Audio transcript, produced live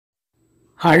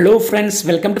Hello friends,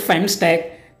 welcome to Fine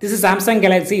Stack. This is Samsung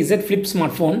Galaxy Z Flip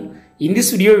smartphone. In this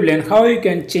video, we will learn how you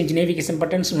can change navigation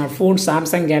buttons on your phone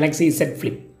Samsung Galaxy Z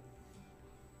Flip.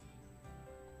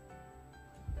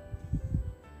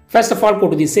 First of all,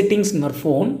 go to the settings in your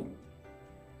phone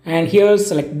and here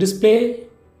select display.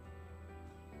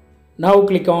 Now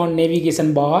click on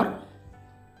navigation bar.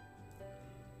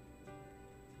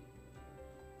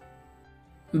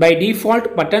 By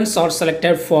default, buttons are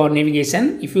selected for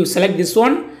navigation. If you select this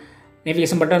one,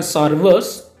 navigation buttons are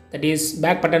reversed. That is,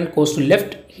 back button goes to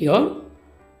left here.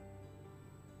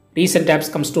 Recent tabs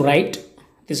comes to right.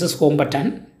 This is home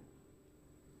button.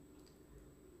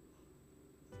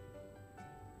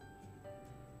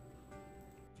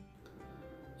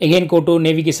 Again, go to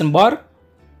navigation bar.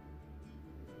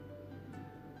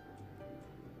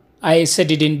 I set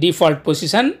it in default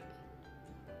position.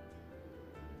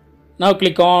 Now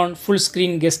click on full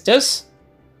screen gestures.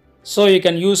 So you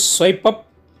can use swipe up.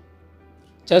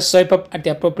 Just swipe up at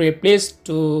the appropriate place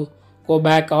to go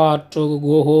back or to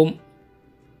go home.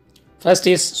 First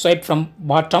is swipe from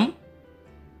bottom.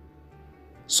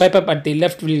 Swipe up at the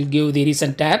left will give the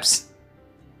recent tabs.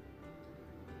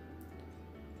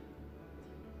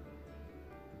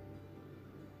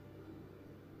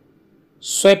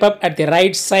 Swipe up at the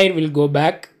right side will go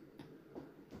back.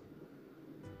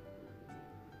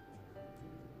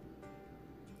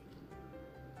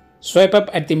 Swipe up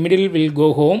at the middle will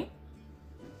go home.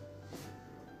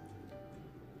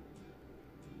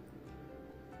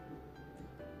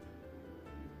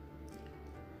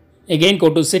 Again,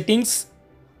 go to settings.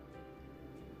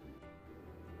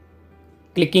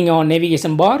 Clicking on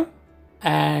navigation bar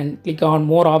and click on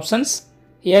more options.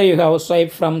 Here you have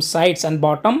swipe from sides and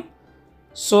bottom.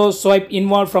 So swipe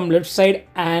inward from left side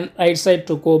and right side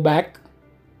to go back.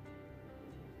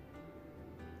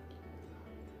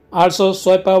 Also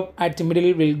swipe up at the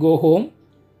middle will go home.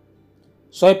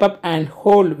 Swipe up and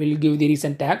hold will give the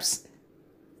recent tabs.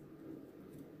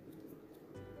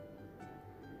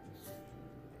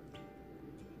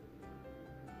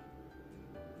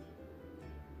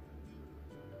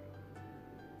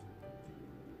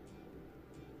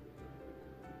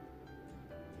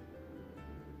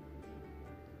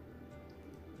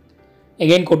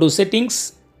 Again, go to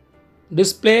settings,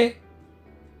 display,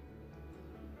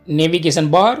 navigation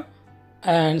bar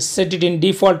and set it in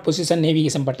default position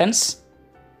navigation buttons.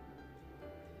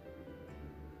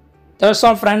 That's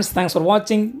all friends. Thanks for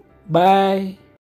watching. Bye.